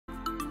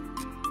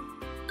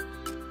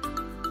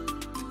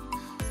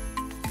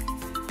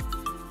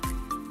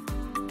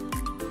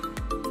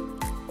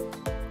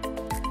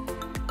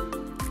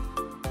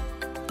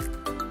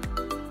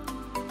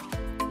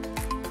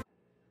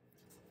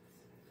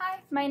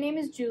my name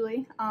is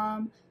Julie.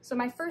 So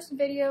my first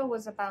video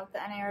was about the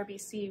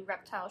NARBC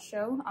reptile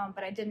show,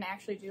 but I didn't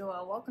actually do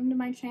a welcome to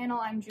my channel,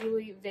 I'm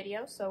Julie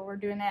video, so we're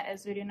doing that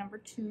as video number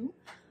 2.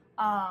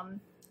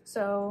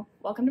 So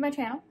welcome to my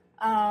channel.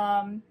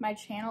 My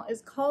channel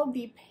is called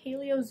the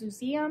Paleo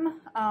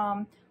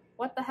Zooseum.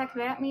 What the heck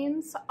that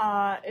means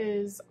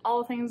is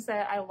all the things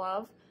that I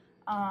love.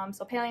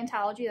 So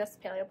paleontology, that's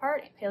the paleo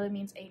part. Paleo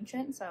means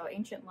ancient, so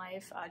ancient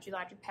life,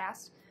 geologic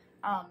past.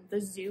 The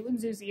zoo and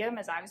Zooseum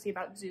is obviously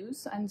about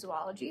zoos and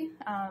zoology.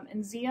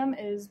 And Zooseum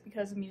is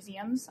because of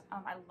museums.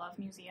 I love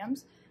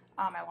museums.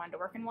 I wanted to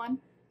work in one.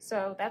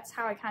 So that's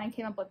how I kind of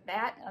came up with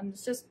that.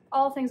 It's just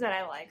all things that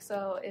I like.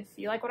 So if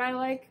you like what I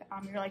like,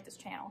 you're gonna like this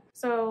channel.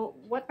 So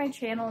what my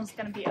channel is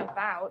gonna be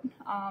about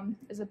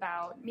is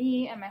about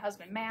me and my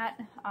husband Matt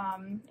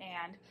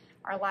and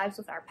our lives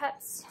with our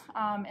pets.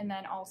 And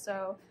then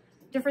also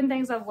different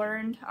things I've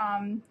learned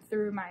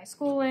through my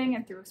schooling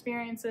and through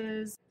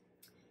experiences.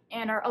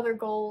 And our other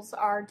goals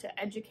are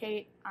to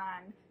educate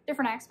on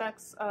different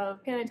aspects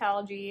of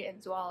paleontology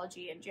and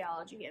zoology and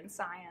geology and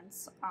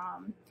science.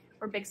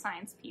 We're big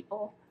science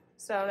people,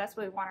 so that's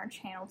what we want our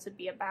channel to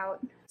be about.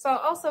 So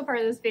also part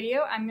of this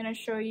video, I'm going to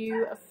show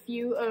you a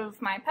few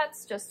of my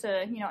pets just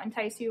to,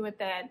 entice you with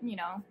that,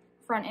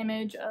 front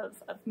image of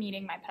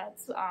meeting my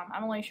pets.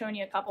 I'm only showing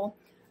you a couple,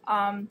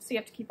 so you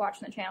have to keep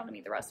watching the channel to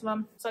meet the rest of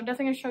them. So I'm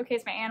definitely going to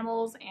showcase my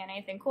animals and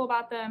anything cool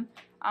about them,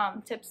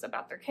 tips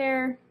about their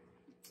care.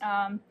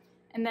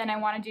 And then I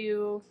want to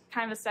do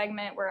kind of a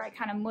segment where I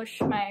kind of mush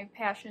my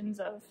passions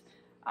of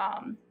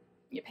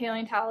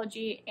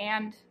paleontology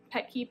and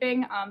pet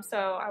keeping. So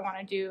I want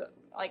to do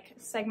like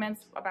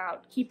segments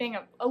about keeping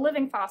a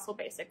living fossil,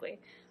 basically.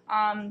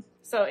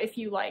 So if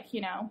you like,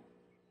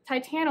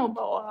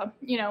 titanoboa,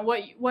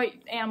 what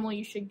animal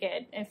you should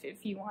get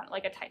if you want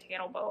like a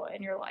titanoboa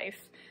in your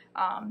life.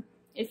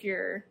 If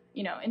you're,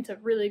 into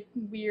really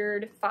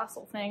weird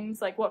fossil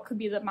things, like what could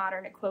be the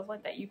modern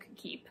equivalent that you could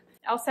keep.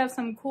 I also have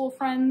some cool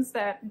friends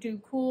that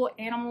do cool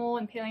animal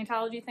and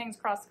paleontology things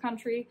across the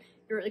country.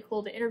 It'd be really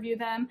cool to interview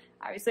them.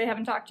 Obviously, I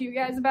haven't talked to you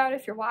guys about it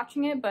if you're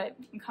watching it, but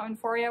I'm coming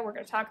for you. We're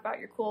going to talk about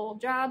your cool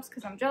jobs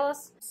because I'm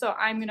jealous. So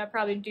I'm going to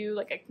probably do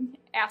like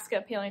a ask a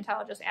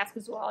paleontologist, ask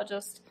a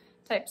zoologist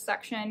type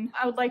section.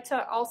 I would like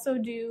to also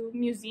do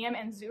museum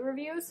and zoo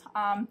reviews.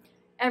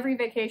 Every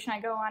vacation I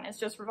go on is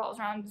just revolves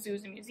around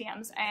zoos and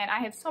museums, and I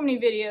have so many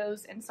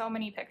videos and so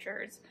many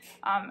pictures.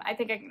 I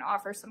think I can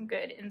offer some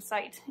good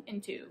insight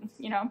into,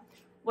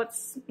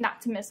 what's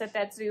not to miss at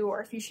that zoo, or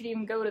if you should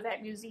even go to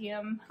that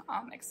museum,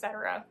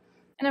 etc.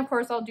 And of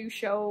course, I'll do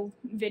show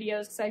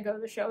videos because I go to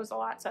the shows a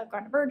lot. So I've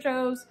gone to bird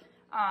shows,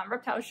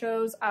 reptile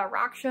shows,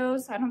 rock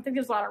shows. I don't think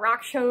there's a lot of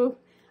rock show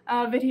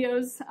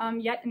videos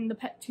yet in the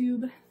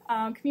PetTube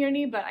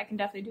community, but I can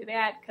definitely do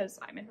that because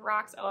I'm into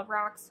rocks. I love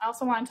rocks. I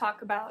also want to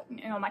talk about,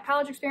 my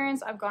college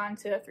experience. I've gone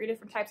to 3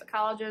 different types of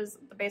colleges: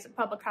 the basic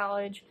public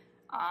college,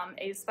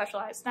 a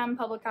specialized STEM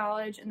public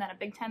college, and then a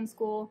Big Ten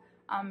school.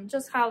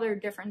 Just how their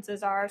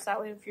differences are,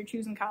 so if you're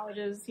choosing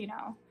colleges,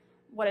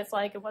 what it's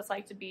like and what's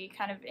like to be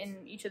kind of in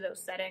each of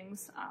those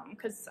settings,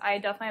 because I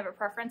definitely have a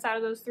preference out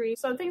of those 3.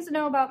 So things to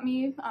know about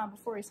me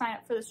before you sign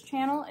up for this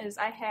channel is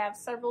I have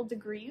several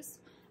degrees.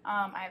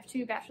 I have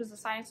 2 bachelor's of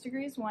science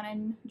degrees, one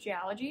in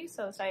geology,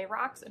 so the study of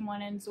rocks, and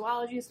one in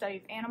zoology, study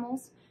of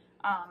animals.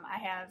 I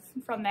have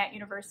from that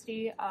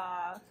university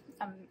a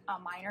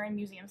minor in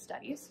museum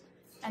studies,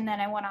 and then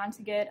I went on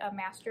to get a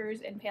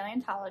master's in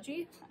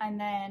paleontology, and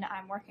then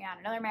I'm working on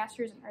another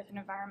master's in earth and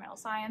environmental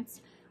science.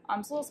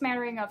 It's a little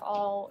smattering of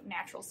all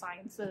natural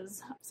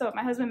sciences. So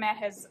my husband Matt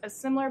has a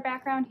similar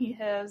background. He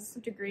has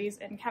degrees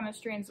in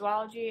chemistry and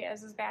zoology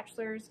as his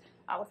bachelor's,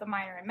 with a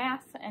minor in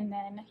math, and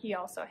then he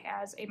also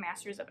has a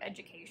master's of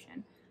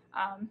education.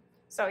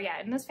 So yeah,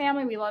 in this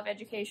family we love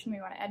education. We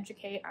want to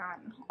educate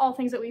on all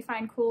things that we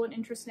find cool and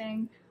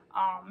interesting,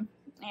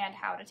 and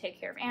how to take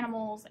care of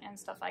animals and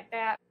stuff like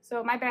that.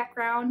 So my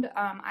background,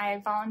 I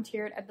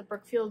volunteered at the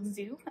Brookfield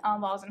Zoo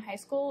while I was in high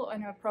school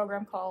in a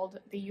program called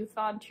the Youth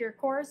Volunteer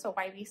Corps, so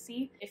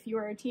YVC. If you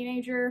are a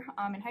teenager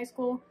in high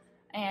school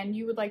and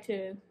you would like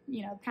to,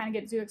 kind of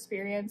get zoo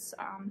experience,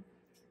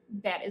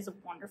 that is a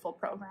wonderful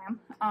program.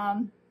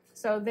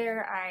 So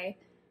there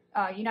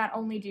you not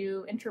only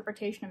do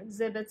interpretation of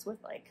exhibits with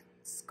like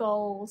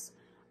skulls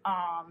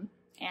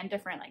and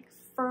different like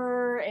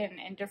fur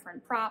and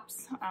different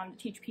props to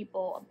teach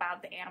people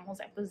about the animals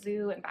at the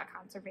zoo and about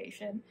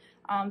conservation.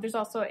 There's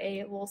also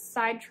a little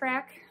side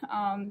track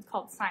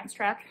called Science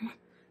Track,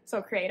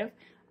 so creative,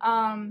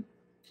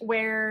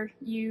 where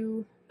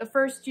the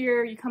first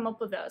year you come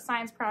up with a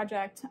science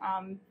project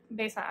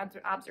based on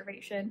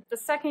observation. The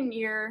second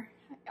year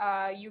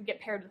you get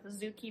paired with a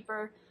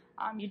zookeeper.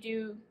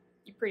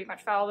 You pretty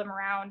much follow them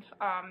around.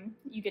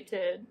 You get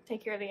to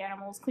take care of the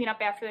animals, clean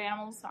up after the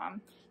animals.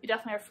 You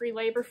definitely have free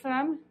labor for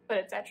them, but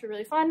it's actually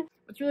really fun.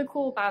 What's really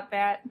cool about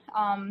that,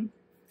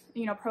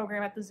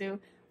 program at the zoo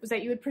was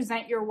that you would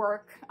present your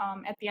work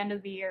at the end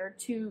of the year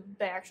to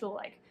the actual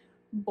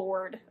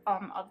board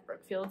of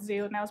Brookfield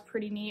Zoo, and that was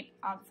pretty neat.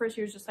 The first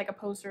year was just like a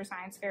poster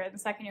science fair, and the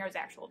second year was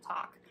actual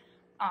talk.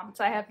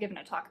 So I have given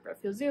a talk at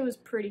Brookfield Zoo. It was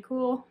pretty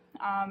cool.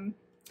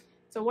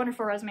 It's a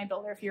wonderful resume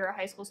builder if you're a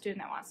high school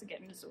student that wants to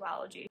get into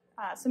zoology.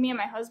 So me and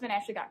my husband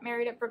actually got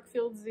married at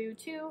Brookfield Zoo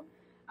too.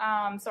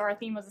 So our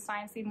theme was a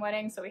science-themed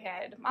wedding, so we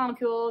had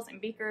molecules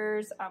and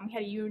beakers, we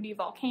had a Unity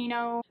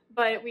volcano,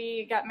 but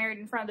we got married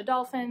in front of the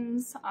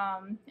dolphins,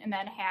 and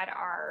then had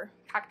our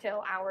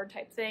cocktail hour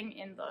type thing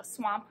in the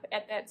swamp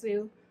at that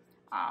zoo.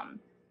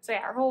 So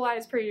yeah, our whole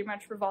lives pretty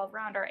much revolve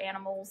around our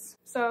animals.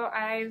 So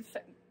I've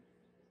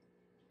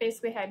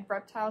basically had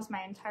reptiles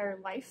my entire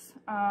life.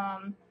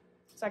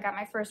 So I got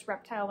my first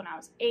reptile when I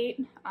was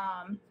 8.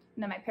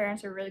 And then my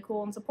parents were really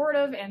cool and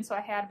supportive, and so I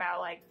had about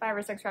like 5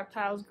 or 6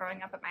 reptiles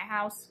growing up at my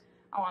house,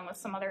 along with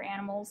some other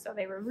animals. So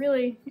they were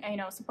really, you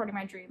know, supporting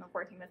my dream of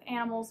working with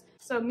animals.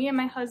 So me and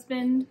my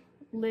husband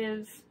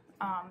live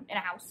in a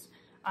house.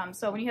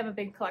 So when you have a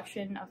big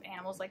collection of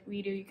animals like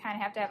we do, you kind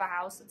of have to have a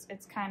house.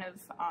 It's kind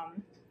of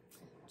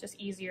just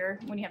easier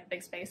when you have a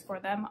big space for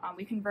them.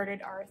 We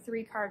converted our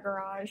 3-car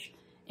garage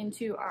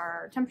into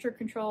our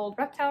temperature-controlled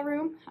reptile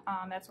room.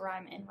 That's where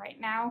I'm in right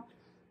now.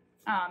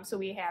 So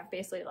we have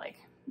basically like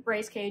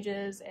brace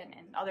cages and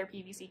other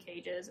PVC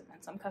cages, and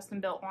then some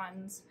custom-built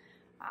ones,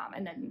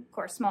 and then of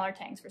course smaller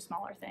tanks for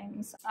smaller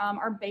things.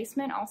 Our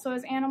basement also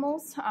has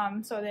animals,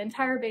 so the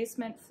entire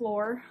basement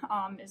floor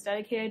is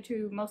dedicated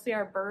to mostly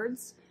our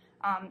birds,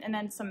 and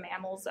then some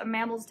mammals.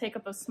 Mammals take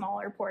up a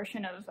smaller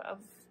portion of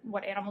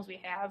what animals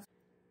we have.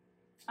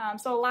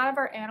 So a lot of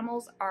our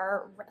animals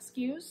are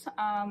rescues.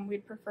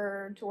 We'd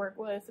prefer to work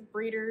with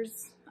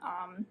breeders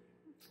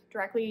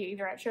directly,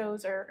 either at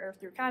shows or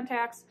through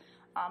contacts,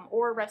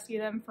 or rescue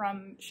them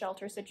from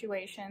shelter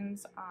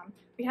situations.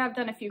 We have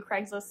done a few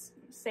Craigslist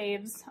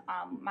saves.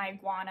 My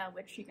iguana,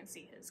 which you can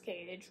see his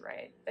cage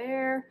right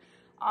there,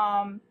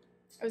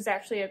 it was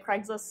actually a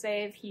Craigslist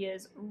save. He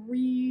is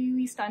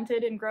really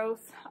stunted in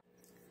growth.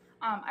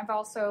 I've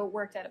also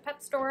worked at a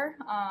pet store.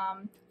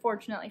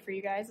 Fortunately for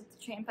you guys, it's a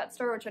chain pet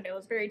store, which I know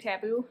is very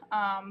taboo,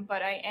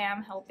 but I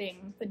am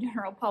helping the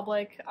general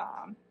public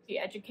be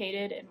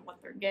educated in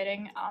what they're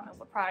getting and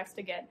what products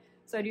to get.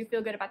 So I do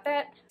feel good about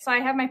that. So I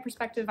have my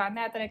perspective on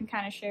that I can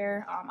kind of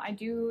share. I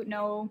do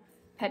know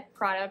pet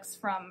products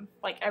from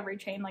like every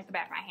chain like the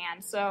back of my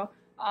hand. So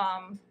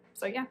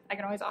yeah, I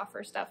can always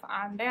offer stuff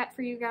on that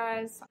for you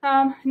guys.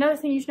 Another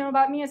thing you should know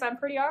about me is I'm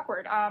pretty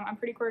awkward. I'm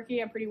pretty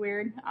quirky, I'm pretty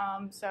weird.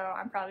 So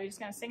I'm probably just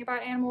gonna sing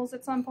about animals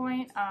at some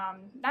point.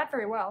 Not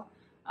very well,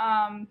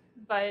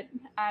 but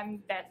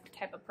I'm that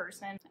type of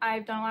person.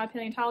 I've done a lot of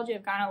paleontology,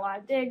 I've gone on a lot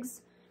of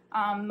digs,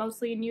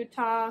 mostly in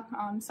Utah,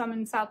 some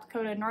in South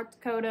Dakota and North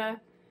Dakota.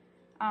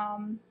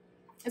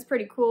 It's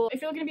pretty cool.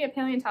 If you're looking to be a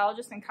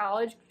paleontologist in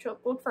college,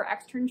 look for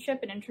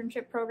externship and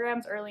internship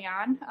programs early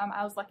on.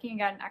 I was lucky and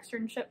got an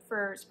externship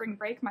for spring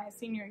break my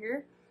senior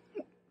year,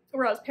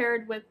 where I was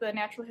paired with the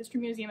Natural History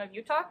Museum of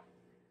Utah.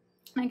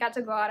 I got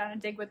to go out on a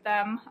dig with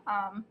them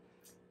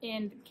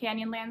in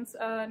Canyonlands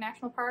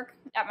National Park.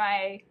 At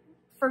my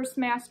first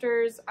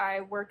master's,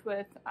 I worked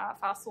with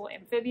fossil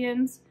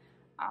amphibians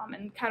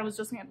and kind of was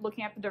just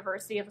looking at the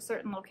diversity of a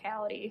certain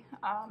locality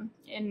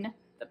in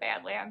the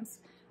Badlands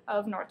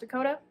of North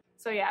Dakota.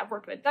 So yeah, I've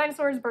worked with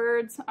dinosaurs,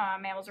 birds,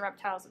 mammals and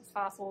reptiles as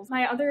fossils.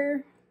 My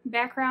other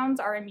backgrounds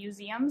are in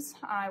museums.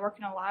 I have worked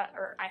in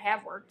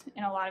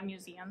a lot of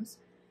museums.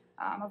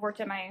 I've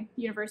worked at my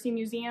university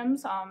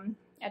museums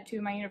at 2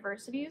 of my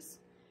universities.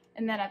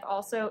 And then I've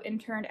also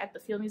interned at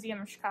the Field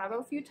Museum of Chicago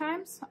a few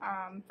times.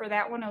 For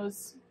that one, it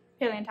was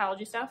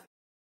paleontology stuff.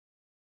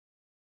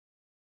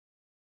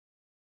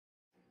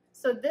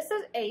 So this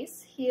is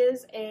Ace. He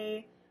is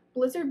a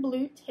blizzard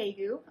blue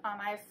tegu.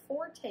 I have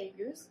 4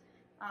 tegus.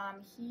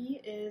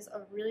 He is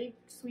a really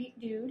sweet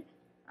dude.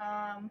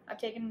 I've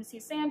taken him to see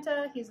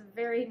Santa. He's a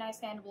very nice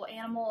handleable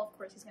animal. Of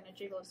course, he's going to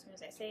jiggle as soon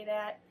as I say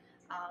that.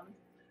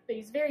 But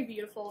he's very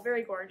beautiful,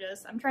 very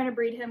gorgeous. I'm trying to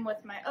breed him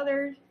with my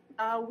other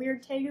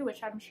weird tegu,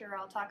 which I'm sure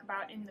I'll talk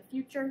about in the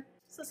future.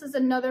 So this is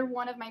another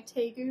one of my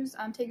tegus.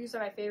 Tegus are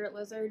my favorite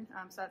lizard,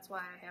 so that's why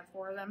I have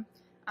 4 of them.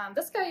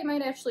 This guy you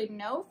might actually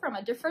know from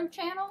a different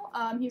channel.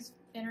 He's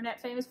internet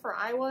famous for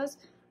I Was.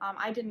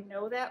 I didn't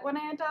know that when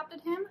I adopted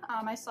him.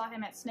 I saw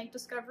him at Snake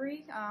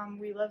Discovery.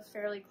 We live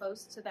fairly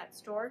close to that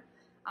store.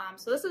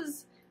 So this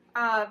is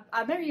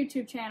on their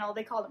YouTube channel.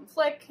 They called him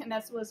Flick, and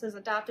that was his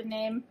adopted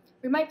name.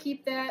 We might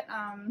keep that,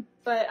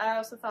 but I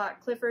also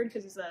thought Clifford,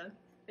 because he's a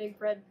big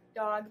red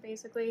dog,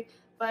 basically.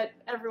 But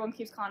everyone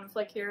keeps calling him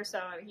Flick here, so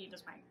he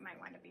just might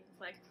wind up being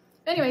Flick.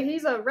 Anyway,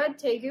 he's a red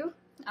tegu.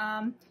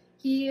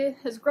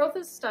 His growth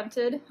is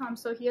stunted,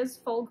 so he is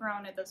full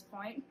grown at this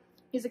point.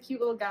 He's a cute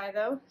little guy,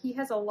 though. He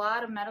has a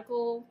lot of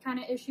medical kind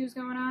of issues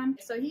going on,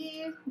 so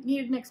he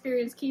needed an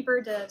experienced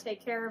keeper to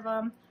take care of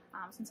him.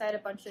 Since I had a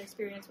bunch of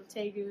experience with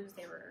tegus,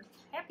 they were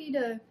happy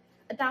to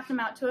adopt him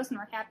out to us, and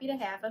we're happy to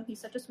have him. He's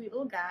such a sweet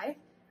little guy.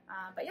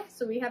 But yeah,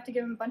 so we have to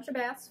give him a bunch of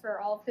baths for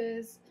all of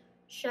his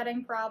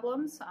shedding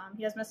problems.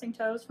 He has missing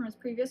toes from his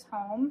previous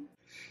home.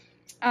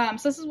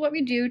 So this is what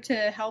we do to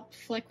help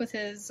Flick with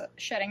his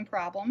shedding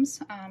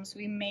problems. So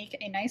we make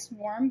a nice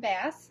warm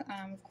bath.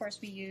 Of course,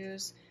 we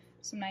use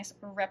some nice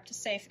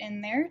Reptisafe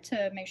in there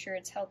to make sure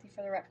it's healthy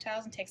for the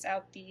reptiles and takes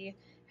out the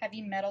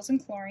heavy metals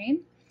and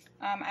chlorine.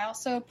 I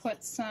also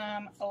put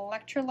some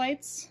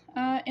electrolytes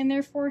in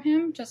there for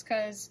him, just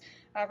because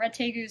red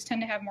tegus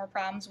tend to have more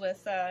problems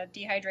with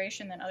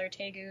dehydration than other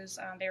tegus.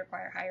 They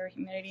require higher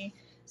humidity.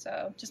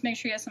 So just make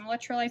sure you have some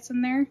electrolytes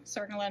in there.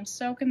 So we're going to let him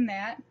soak in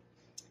that.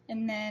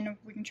 And then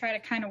we can try to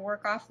kind of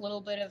work off a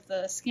little bit of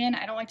the skin.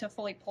 I don't like to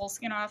fully pull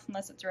skin off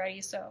unless it's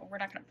ready, so we're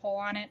not going to pull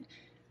on it.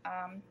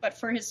 But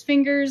for his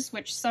fingers,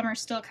 which some are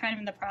still kind of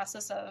in the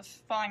process of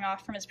falling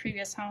off from his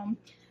previous home,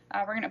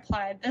 we're going to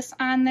apply this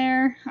on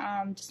there,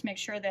 just to make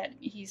sure that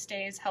he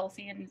stays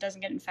healthy and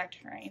doesn't get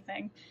infected or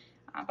anything.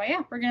 But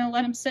yeah, we're going to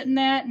let him sit in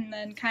that and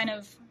then kind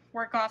of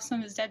work off some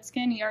of his dead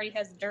skin. He already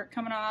has dirt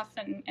coming off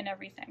and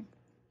everything.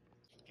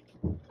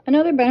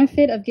 Another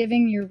benefit of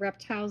giving your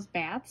reptiles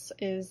baths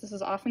is this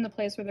is often the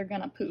place where they're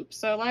going to poop.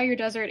 So a lot of your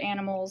desert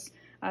animals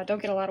don't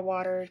get a lot of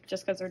water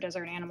just because they're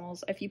desert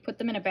animals. If you put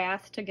them in a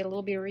bath to get a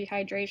little bit of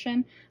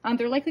rehydration,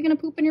 they're likely going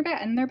to poop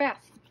in their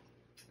bath.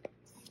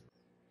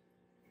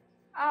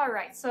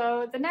 Alright,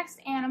 so the next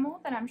animal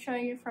that I'm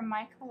showing you from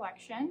my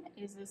collection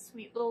is this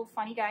sweet little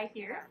funny guy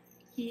here.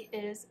 He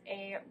is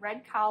a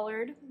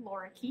red-collared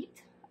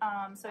lorikeet.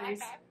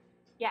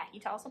 Yeah,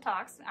 he also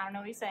talks. I don't know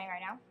what he's saying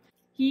right now.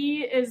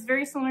 He is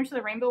very similar to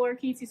the rainbow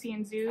lorikeets you see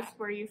in zoos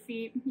where you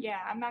feed, yeah,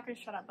 I'm not going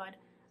to shut up, bud.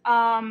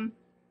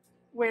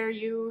 Where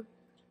you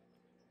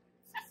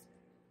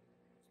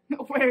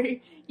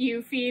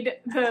feed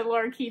the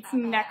lorikeets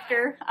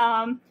nectar.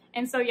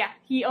 And so yeah,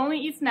 he only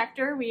eats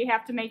nectar. We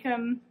have to make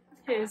him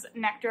his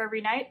nectar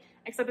every night.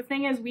 Except the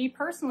thing is, we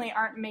personally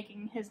aren't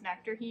making his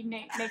nectar. He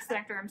makes the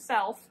nectar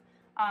himself.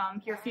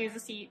 He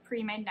refuses to eat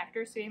pre-made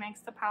nectar, so he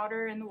makes the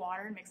powder and the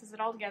water and mixes it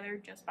all together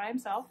just by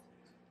himself.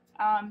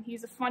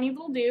 He's a funny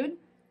little dude.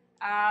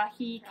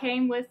 He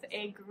came with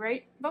a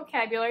great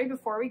vocabulary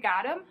before we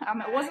got him.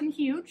 It wasn't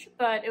huge,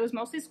 but it was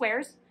mostly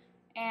swears.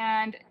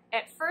 And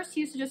at first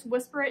he used to just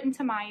whisper it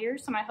into my ear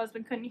so my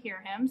husband couldn't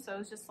hear him, so it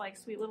was just like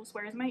sweet little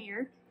swears in my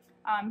ear.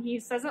 He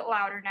says it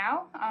louder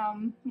now.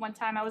 One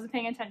time I wasn't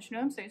paying attention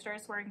to him, so he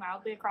started swearing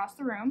loudly across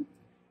the room.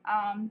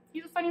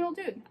 He's a funny little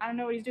dude. I don't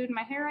know what he's doing in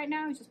my hair right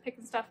now. He's just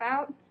picking stuff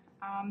out.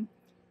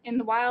 In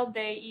the wild,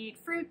 they eat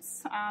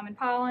fruits and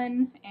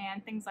pollen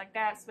and things like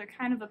that, so they're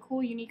kind of a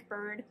cool, unique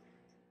bird.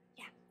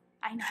 Yeah,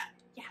 I know.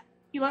 Yeah.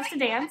 He loves to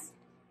dance.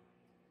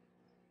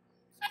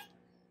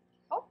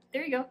 Oh,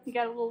 there you go. You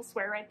got a little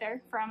swear right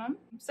there from him.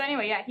 So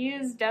anyway, yeah, he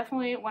is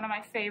definitely one of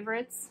my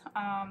favorites.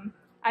 I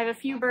have a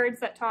few birds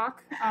that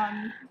talk,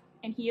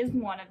 and he is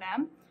one of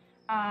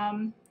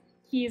them.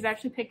 He is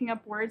actually picking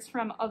up words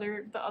from the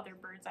other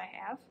birds I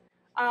have.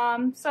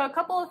 So a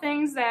couple of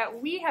things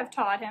that we have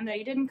taught him that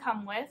he didn't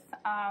come with.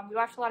 We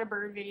watched a lot of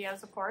bird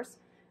videos, of course,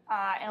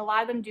 and a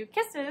lot of them do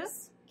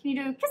kisses. Can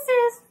you do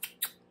kisses?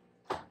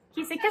 Can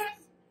you say kisses?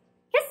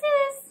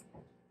 Kisses!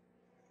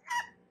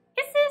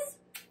 Kisses!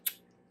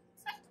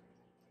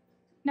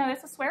 No,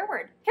 that's a swear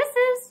word.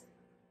 Kisses!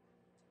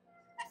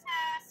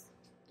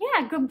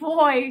 Yeah, good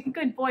boy,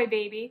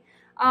 baby.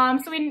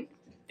 So we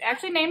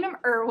actually named him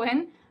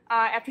Irwin,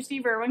 after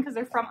Steve Irwin, because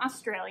they're from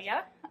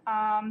Australia.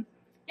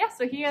 Yeah,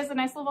 so he has a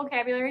nice little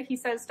vocabulary. He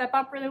says step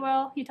up really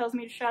well. He tells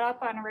me to shut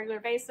up on a regular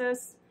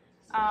basis.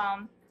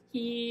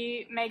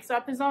 He makes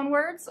up his own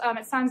words.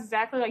 It sounds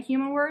exactly like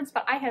human words,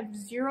 but I have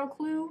zero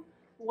clue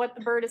what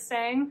the bird is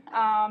saying.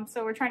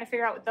 So we're trying to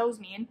figure out what those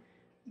mean.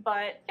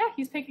 But yeah,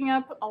 he's picking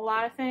up a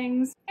lot of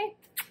things. Hey,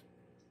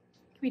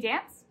 can we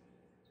dance?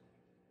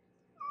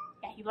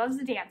 Yeah, he loves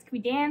to dance. Can we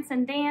dance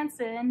and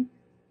dancing?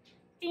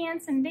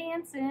 Dance and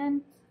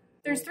dancing.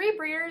 There's 3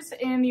 breeders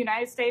in the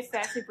United States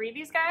that actually breed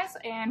these guys,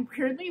 and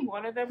weirdly,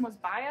 one of them was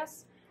by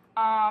us.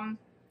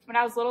 When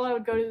I was little, I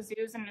would go to the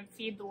zoos and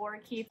feed the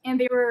lorikeets, and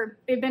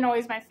they've been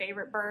always my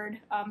favorite bird.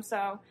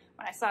 So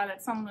when I saw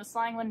that someone was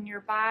selling one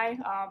nearby,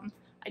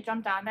 I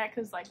jumped on that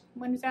because, like,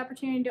 when is the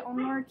opportunity to own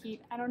a lorikeet?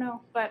 I don't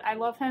know, but I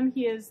love him.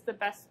 He is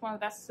one of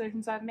the best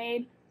decisions I've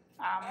made.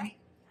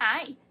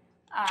 Hi.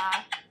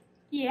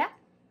 Yeah.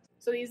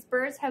 So these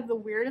birds have the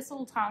weirdest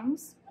little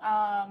tongues.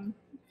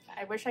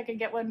 I wish I could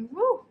get one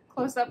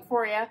close up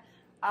for you,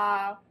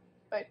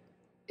 but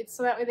it's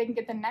so that way they can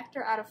get the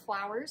nectar out of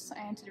flowers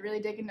and to really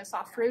dig into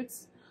soft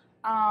fruits.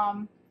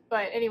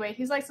 But anyway,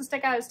 he likes to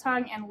stick out his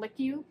tongue and lick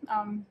you,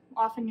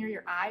 often near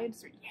your eye.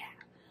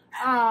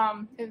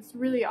 It's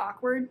really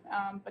awkward,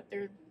 but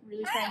they're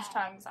really strange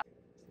tongues.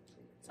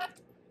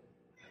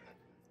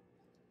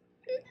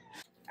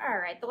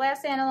 Alright, the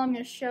last animal I'm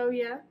going to show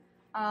you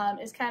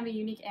is kind of a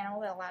unique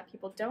animal that a lot of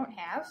people don't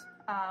have.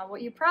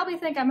 What you probably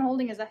think I'm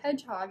holding is a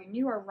hedgehog, and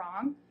you are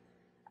wrong.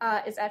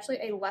 It's actually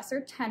a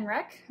lesser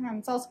tenrec.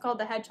 It's also called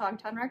the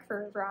hedgehog tenrec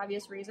for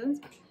obvious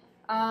reasons.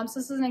 So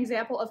this is an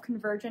example of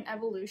convergent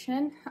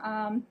evolution.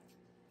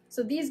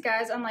 So these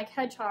guys, unlike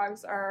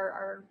hedgehogs,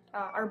 are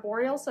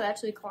arboreal, so they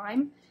actually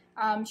climb.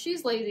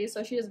 She's lazy,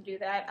 so she doesn't do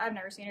that. I've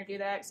never seen her do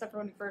that, except for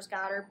when we first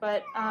got her.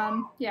 But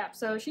yeah,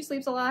 so she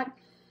sleeps a lot.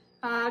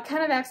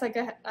 Kind of acts like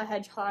a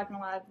hedgehog in a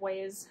lot of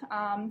ways.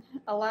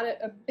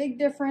 A big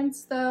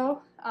difference,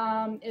 though,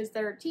 is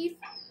their teeth.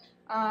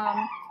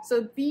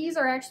 So these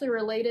are actually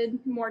related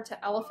more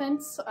to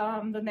elephants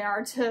than they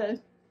are to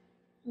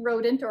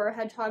rodent or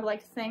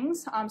hedgehog-like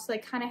things. So they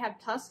kind of have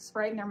tusks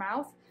right in their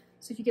mouth.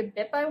 So if you get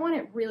bit by one,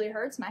 it really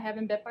hurts, and I have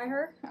been bit by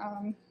her.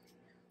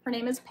 Her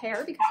name is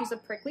Pear because she's a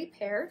prickly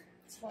pear.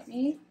 So let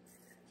me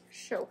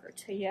show her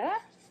to you.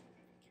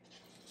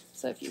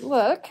 So if you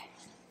look,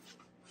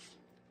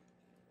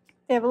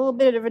 they have a little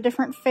bit of a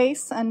different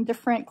face and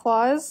different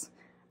claws.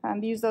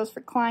 They use those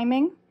for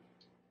climbing.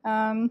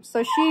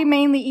 So she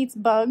mainly eats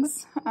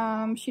bugs.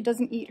 She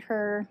doesn't eat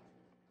her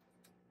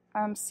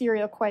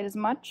cereal quite as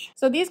much.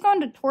 So these go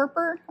into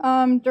torpor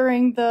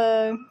during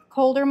the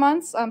colder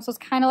months. So it's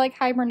kind of like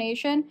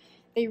hibernation.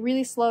 They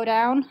really slow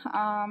down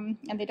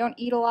and they don't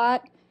eat a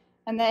lot.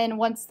 And then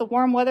once the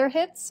warm weather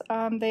hits,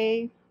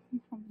 they,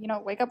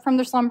 wake up from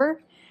their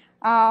slumber.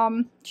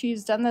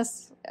 She's done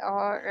this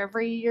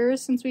every year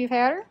since we've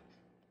had her.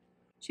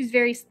 She's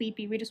very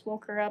sleepy. We just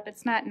woke her up.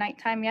 It's not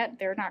nighttime yet.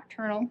 They're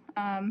nocturnal.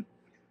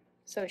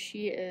 So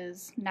she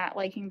is not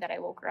liking that I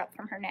woke her up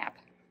from her nap.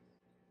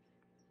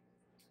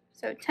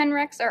 So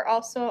tenrecs are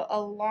also a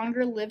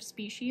longer lived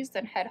species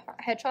than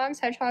hedgehogs.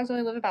 Hedgehogs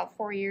only live about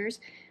 4 years.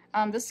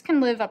 This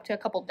can live up to a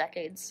couple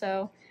decades.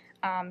 So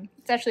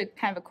it's actually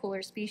kind of a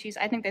cooler species.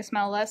 I think they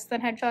smell less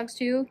than hedgehogs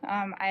too.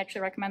 I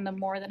actually recommend them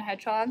more than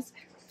hedgehogs.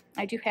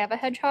 I do have a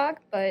hedgehog,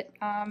 but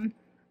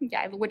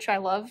yeah, which I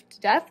love to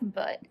death,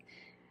 but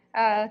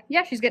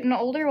yeah, she's getting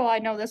older. Well, I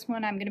know this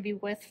one I'm going to be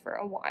with for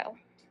a while.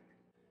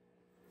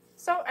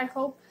 So I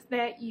hope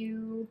that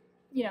you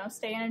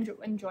stay and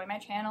enjoy my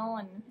channel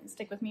and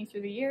stick with me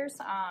through the years.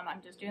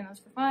 I'm just doing this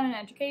for fun and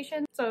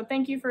education. So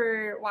thank you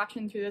for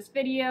watching through this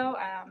video,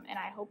 and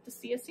I hope to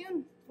see you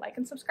soon. Like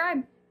and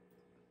subscribe.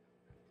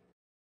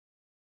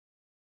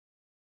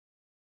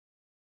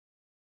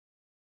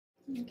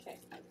 Okay.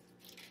 There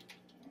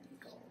we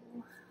go.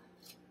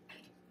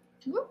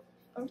 Whoop.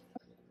 Oh.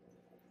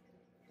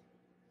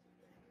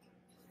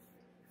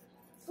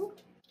 Ooh.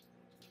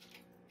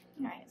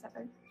 Alright, is that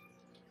better?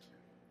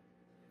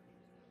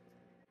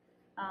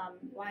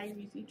 Why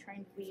is he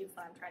trying to leave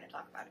when I'm trying to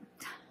talk about him?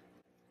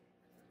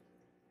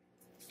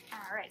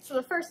 Alright, so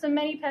the first of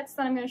many pets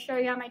that I'm going to show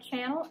you on my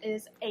channel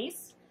is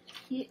Ace.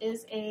 He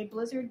is a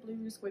Blizzard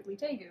Blue Squiggly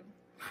Tegu.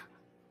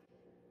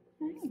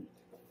 Alright.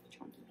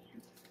 Chunky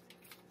man.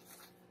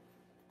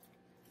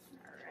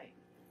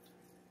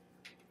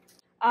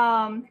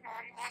 Alright.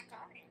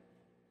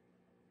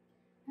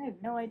 I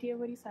have no idea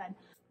what he said.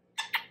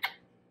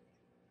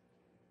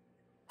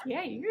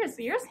 Yeah, you're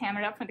just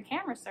hammered up for the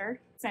camera, sir.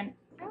 And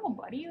ow,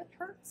 buddy, it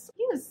hurts.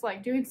 He is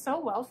like doing so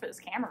well for this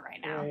camera right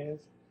now. Yeah, he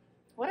is.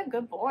 What a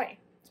good boy.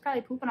 He's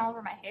probably pooping all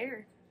over my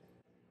hair.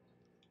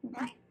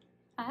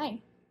 Hi.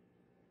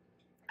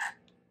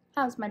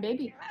 How's my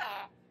baby?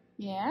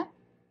 Yeah?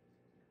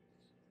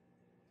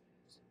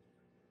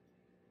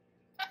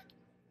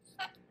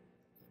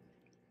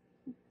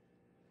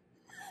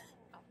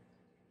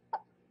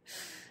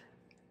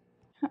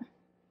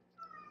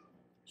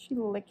 She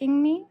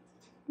licking me?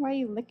 Why are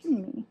you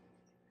licking me?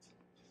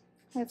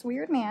 That's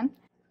weird, man.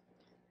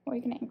 Or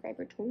you can grab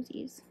her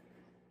toesies.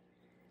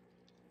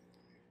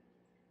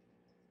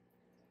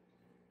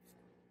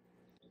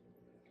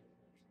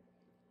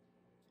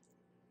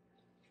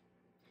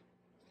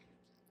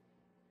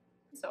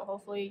 So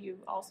hopefully you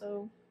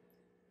also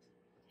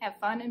have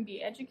fun and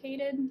be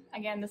educated.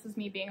 Again, this is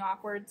me being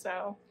awkward,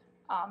 so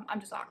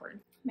I'm just awkward.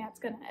 Matt's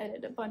gonna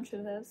edit a bunch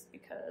of this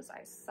because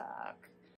I suck.